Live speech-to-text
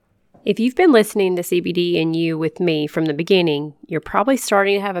If you've been listening to CBD and You with me from the beginning, you're probably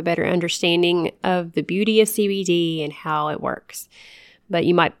starting to have a better understanding of the beauty of CBD and how it works. But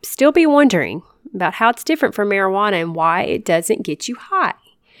you might still be wondering about how it's different from marijuana and why it doesn't get you high.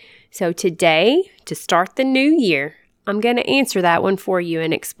 So today, to start the new year, I'm going to answer that one for you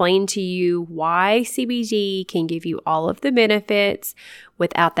and explain to you why CBD can give you all of the benefits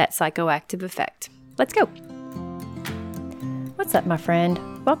without that psychoactive effect. Let's go. What's up, my friend?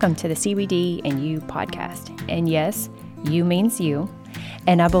 Welcome to the CBD and You podcast. And yes, you means you.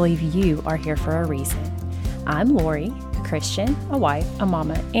 And I believe you are here for a reason. I'm Lori, a Christian, a wife, a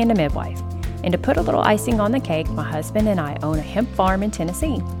mama, and a midwife. And to put a little icing on the cake, my husband and I own a hemp farm in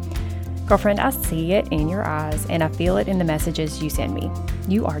Tennessee. Girlfriend, I see it in your eyes and I feel it in the messages you send me.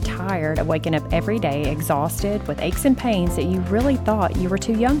 You are tired of waking up every day exhausted with aches and pains that you really thought you were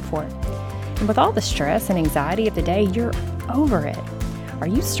too young for. And with all the stress and anxiety of the day, you're over it. Are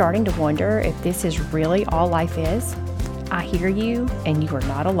you starting to wonder if this is really all life is? I hear you, and you are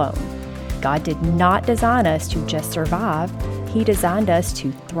not alone. God did not design us to just survive. He designed us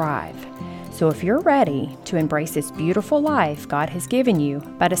to thrive. So if you're ready to embrace this beautiful life God has given you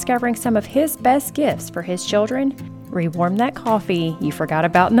by discovering some of His best gifts for His children, rewarm that coffee you forgot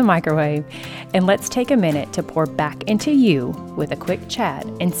about in the microwave, and let's take a minute to pour back into you with a quick chat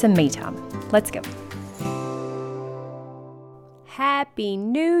and some me time. Let's go. Happy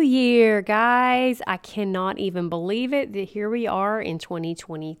New Year, guys. I cannot even believe it that here we are in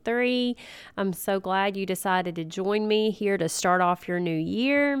 2023. I'm so glad you decided to join me here to start off your new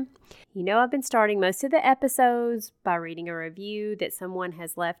year. You know, I've been starting most of the episodes by reading a review that someone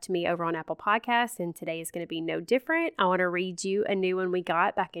has left me over on Apple Podcasts, and today is going to be no different. I want to read you a new one we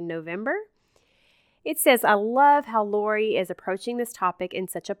got back in November. It says, I love how Lori is approaching this topic in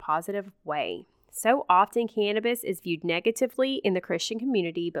such a positive way. So often cannabis is viewed negatively in the Christian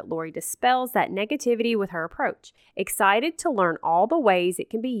community, but Lori dispels that negativity with her approach. Excited to learn all the ways it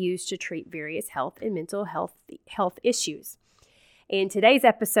can be used to treat various health and mental health issues. And today's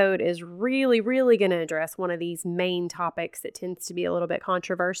episode is really going to address one of these main topics that tends to be a little bit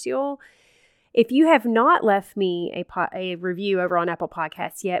controversial. If you have not left me a review over on Apple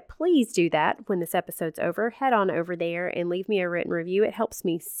Podcasts yet, please do that when this episode's over. Head on over there and leave me a written review. It helps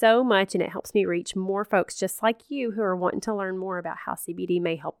me so much, and it helps me reach more folks just like you who are wanting to learn more about how CBD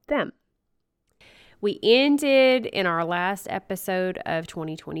may help them. We ended in our last episode of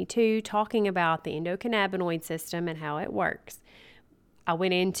 2022 talking about the endocannabinoid system and how it works. I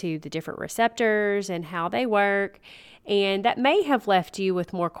went into the different receptors and how they work, and that may have left you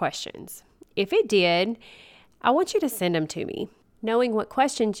with more questions. If it did, I want you to send them to me. Knowing what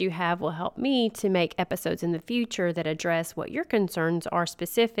questions you have will help me to make episodes in the future that address what your concerns are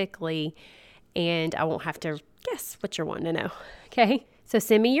specifically, and I won't have to guess what you're wanting to know, okay? So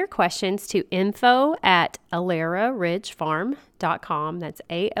send me your questions to info@alararidgefarm.com. That's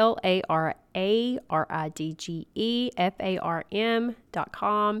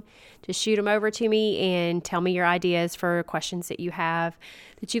ALARARIDGEFARM.com. Just shoot them over to me and tell me your ideas for questions that you have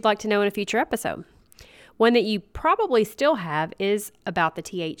that you'd like to know in a future episode. One that you probably still have is about the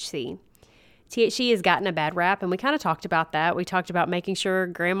THC. THC has gotten a bad rap, and we kind of talked about that. We talked about making sure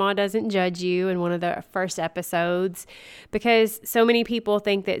grandma doesn't judge you in one of the first episodes, because so many people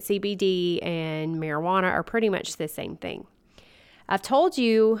think that CBD and marijuana are pretty much the same thing. I've told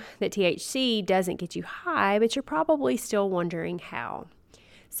you that THC doesn't get you high, but you're probably still wondering how.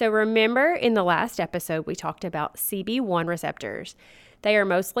 So remember in the last episode, we talked about CB1 receptors. They are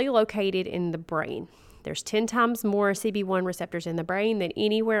mostly located in the brain. There's 10 times more CB1 receptors in the brain than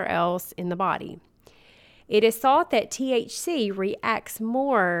anywhere else in the body. It is thought that THC reacts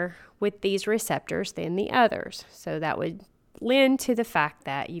more with these receptors than the others. So that would lend to the fact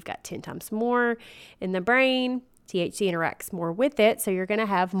that you've got 10 times more in the brain. THC interacts more with it, so you're going to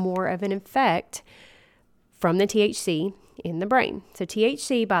have more of an effect from the THC in the brain. So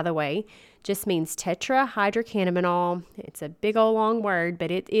THC, by the way, just means tetrahydrocannabinol. It's a big old long word,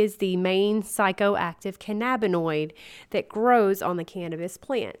 but it is the main psychoactive cannabinoid that grows on the cannabis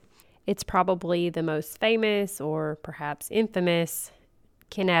plant. It's probably the most famous or perhaps infamous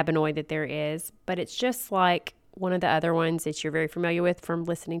cannabinoid that there is, but it's just like one of the other ones that you're very familiar with from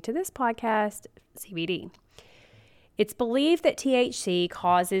listening to this podcast, CBD. It's believed that THC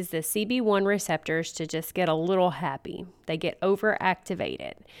causes the CB1 receptors to just get a little happy. They get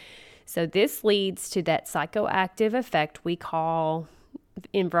overactivated. So this leads to that psychoactive effect we call,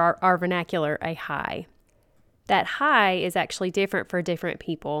 in our vernacular, a high. That high is actually different for different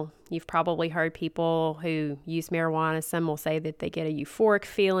people. You've probably heard people who use marijuana. Some will say that they get a euphoric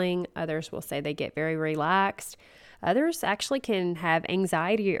feeling. Others will say they get very relaxed. Others actually can have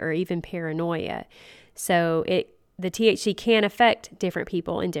anxiety or even paranoia. So the THC can affect different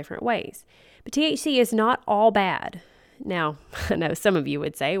people in different ways. But THC is not all bad. Now, I know some of you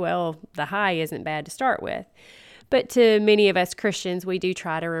would say, well, the high isn't bad to start with. But to many of us Christians, we do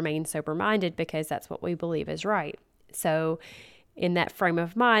try to remain sober-minded because that's what we believe is right. So in that frame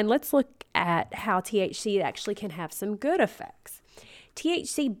of mind, let's look at how THC actually can have some good effects.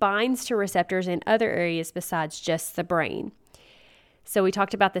 THC binds to receptors in other areas besides just the brain. So we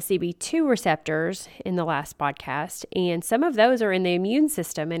talked about the CB2 receptors in the last podcast, and some of those are in the immune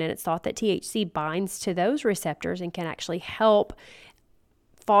system, and it's thought that THC binds to those receptors and can actually help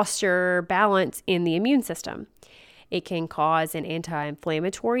foster balance in the immune system. It can cause an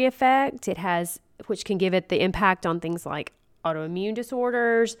anti-inflammatory effect, which can give it the impact on things like autoimmune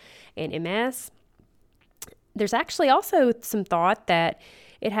disorders and MS. There's actually also some thought that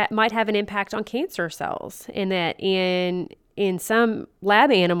it might have an impact on cancer cells, and that in some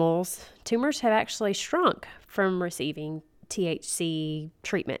lab animals, tumors have actually shrunk from receiving THC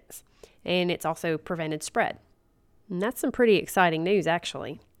treatments, and it's also prevented spread. And that's some pretty exciting news,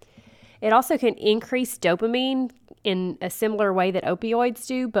 actually. It also can increase dopamine in a similar way that opioids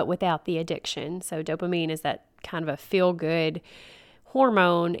do, but without the addiction. So dopamine is that kind of a feel-good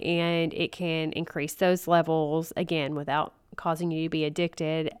hormone, and it can increase those levels, again, without causing you to be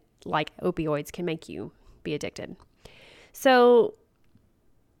addicted, like opioids can make you be addicted. So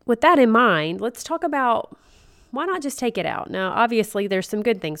with that in mind, let's talk about why not just take it out? Now, obviously, there's some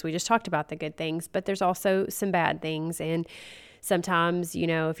good things. We just talked about the good things, but there's also some bad things. And sometimes,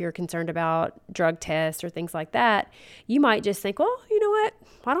 if you're concerned about drug tests or things like that, you might just think, well, you know what?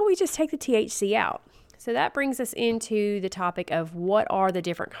 Why don't we just take the THC out? So that brings us into the topic of what are the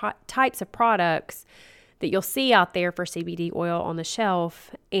different types of products that you'll see out there for CBD oil on the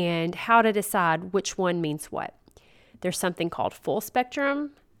shelf, and how to decide which one means what. There's something called full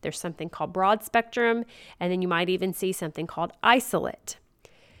spectrum, there's something called broad spectrum, and then you might even see something called isolate.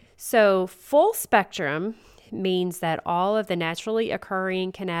 So full spectrum means that all of the naturally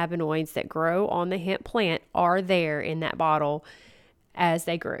occurring cannabinoids that grow on the hemp plant are there in that bottle as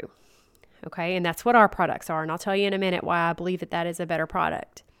they grew. Okay, and that's what our products are, and I'll tell you in a minute why I believe that is a better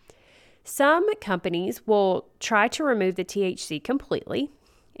product. Some companies will try to remove the THC completely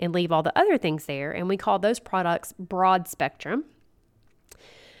and leave all the other things there, and we call those products broad spectrum.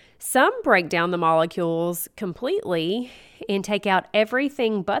 Some break down the molecules completely and take out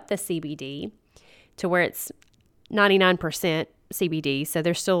everything but the CBD to where it's 99% CBD, so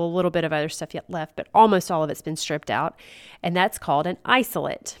there's still a little bit of other stuff yet left, but almost all of it's been stripped out, and that's called an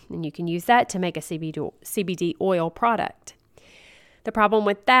isolate, and you can use that to make a CBD oil product. The problem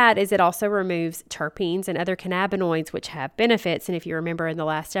with that is it also removes terpenes and other cannabinoids which have benefits, and if you remember in the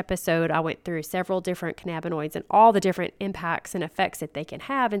last episode, I went through several different cannabinoids and all the different impacts and effects that they can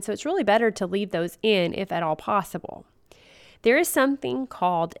have, and so it's really better to leave those in if at all possible. There is something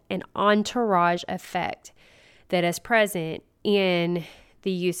called an entourage effect that is present in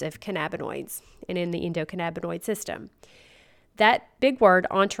the use of cannabinoids and in the endocannabinoid system. That big word,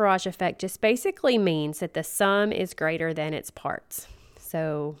 entourage effect, just basically means that the sum is greater than its parts.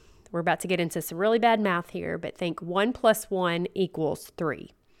 So we're about to get into some really bad math here, but think 1 + 1 =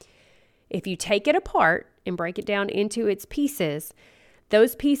 3. If you take it apart and break it down into its pieces,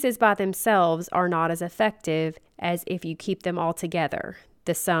 those pieces by themselves are not as effective as if you keep them all together.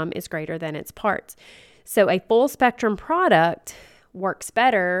 The sum is greater than its parts. So a full spectrum product works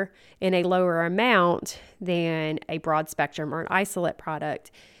better in a lower amount than a broad spectrum or an isolate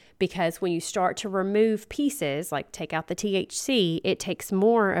product, because when you start to remove pieces, like take out the THC, it takes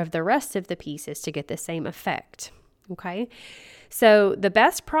more of the rest of the pieces to get the same effect. Okay? So the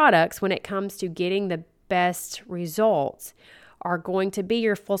best products when it comes to getting the best results are going to be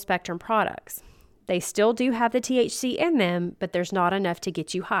your full spectrum products. They still do have the THC in them, but there's not enough to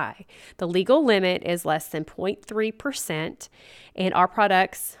get you high. The legal limit is less than 0.3%, and our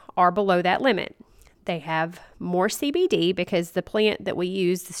products are below that limit. They have more CBD because the plant that we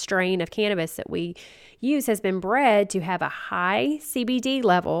use, the strain of cannabis that we use, has been bred to have a high CBD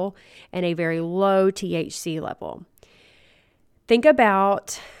level and a very low THC level. Think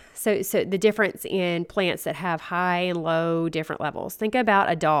about so the difference in plants that have high and low different levels. Think about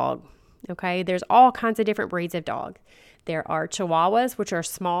a dog. Okay, there's all kinds of different breeds of dog. There are Chihuahuas, which are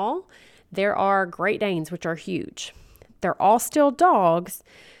small. There are Great Danes, which are huge. They're all still dogs,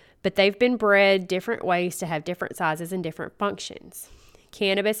 but they've been bred different ways to have different sizes and different functions.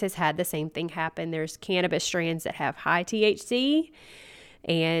 Cannabis has had the same thing happen. There's cannabis strands that have high THC,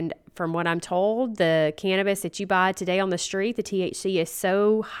 and from what I'm told, the cannabis that you buy today on the street, the THC is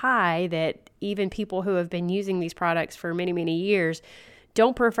so high that even people who have been using these products for many, many years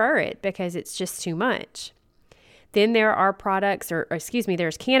don't prefer it because it's just too much. Then there are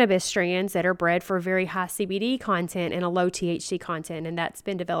there's cannabis strands that are bred for very high CBD content and a low THC content, and that's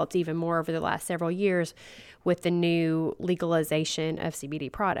been developed even more over the last several years with the new legalization of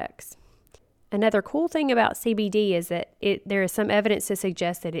CBD products. Another cool thing about CBD is that there is some evidence to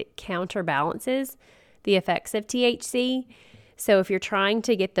suggest that it counterbalances the effects of THC. So if you're trying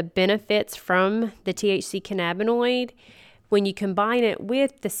to get the benefits from the THC cannabinoid, when you combine it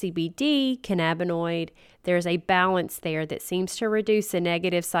with the CBD cannabinoid, there's a balance there that seems to reduce the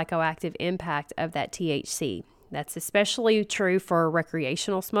negative psychoactive impact of that THC. That's especially true for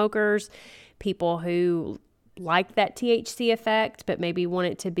recreational smokers, people who like that THC effect, but maybe want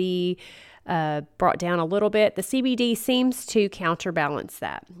it to be brought down a little bit. The CBD seems to counterbalance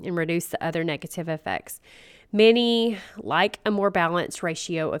that and reduce the other negative effects. Many like a more balanced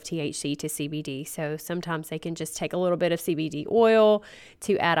ratio of THC to CBD, so sometimes they can just take a little bit of CBD oil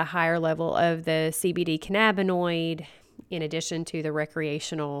to add a higher level of the CBD cannabinoid in addition to the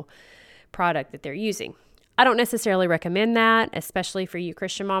recreational product that they're using. I don't necessarily recommend that, especially for you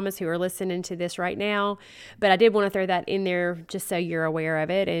Christian mamas who are listening to this right now, but I did want to throw that in there just so you're aware of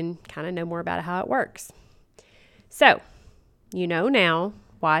it and kind of know more about how it works. So, you know now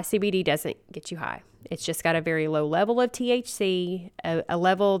why CBD doesn't get you high. It's just got a very low level of THC, a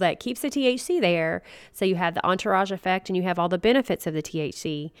level that keeps the THC there, so you have the entourage effect and you have all the benefits of the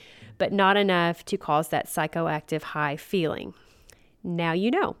THC, but not enough to cause that psychoactive high feeling. Now you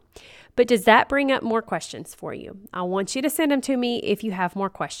know. But does that bring up more questions for you? I want you to send them to me if you have more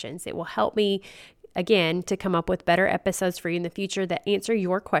questions. It will help me, again, to come up with better episodes for you in the future that answer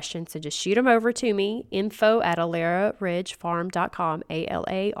your questions. So just shoot them over to me, info@alararidgefarm.com,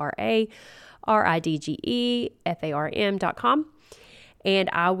 ALARARIDGEFARM.com, and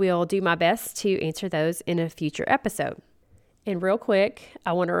I will do my best to answer those in a future episode. And real quick,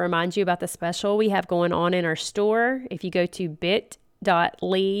 I want to remind you about the special we have going on in our store. If you go to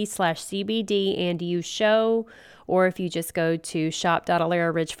bit.ly/CBD and you show, or if you just go to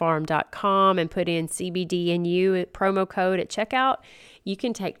shop.alararidgefarm.com and put in CBD and you promo code at checkout, you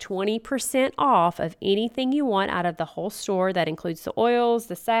can take 20% off of anything you want out of the whole store. That includes the oils,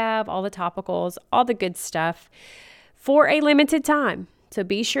 the salve, all the topicals, all the good stuff for a limited time. So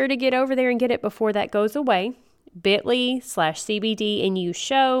be sure to get over there and get it before that goes away. bit.ly/CBD and you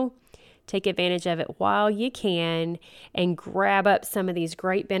show. Take advantage of it while you can and grab up some of these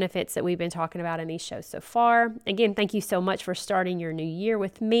great benefits that we've been talking about in these shows so far. Again, thank you so much for starting your new year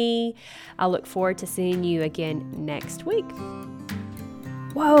with me. I look forward to seeing you again next week.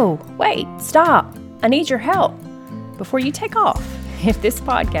 Whoa, wait, stop. I need your help. Before you take off, if this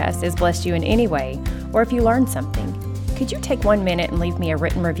podcast has blessed you in any way, or if you learned something, could you take 1 minute and leave me a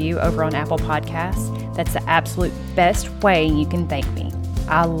written review over on Apple Podcasts? That's the absolute best way you can thank me.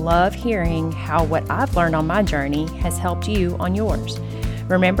 I love hearing how what I've learned on my journey has helped you on yours.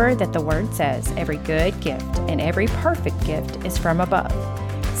 Remember that the word says every good gift and every perfect gift is from above.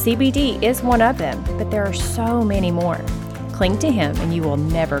 CBD is one of them, but there are so many more. Cling to him and you will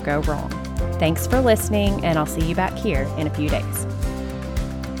never go wrong. Thanks for listening, and I'll see you back here in a few days.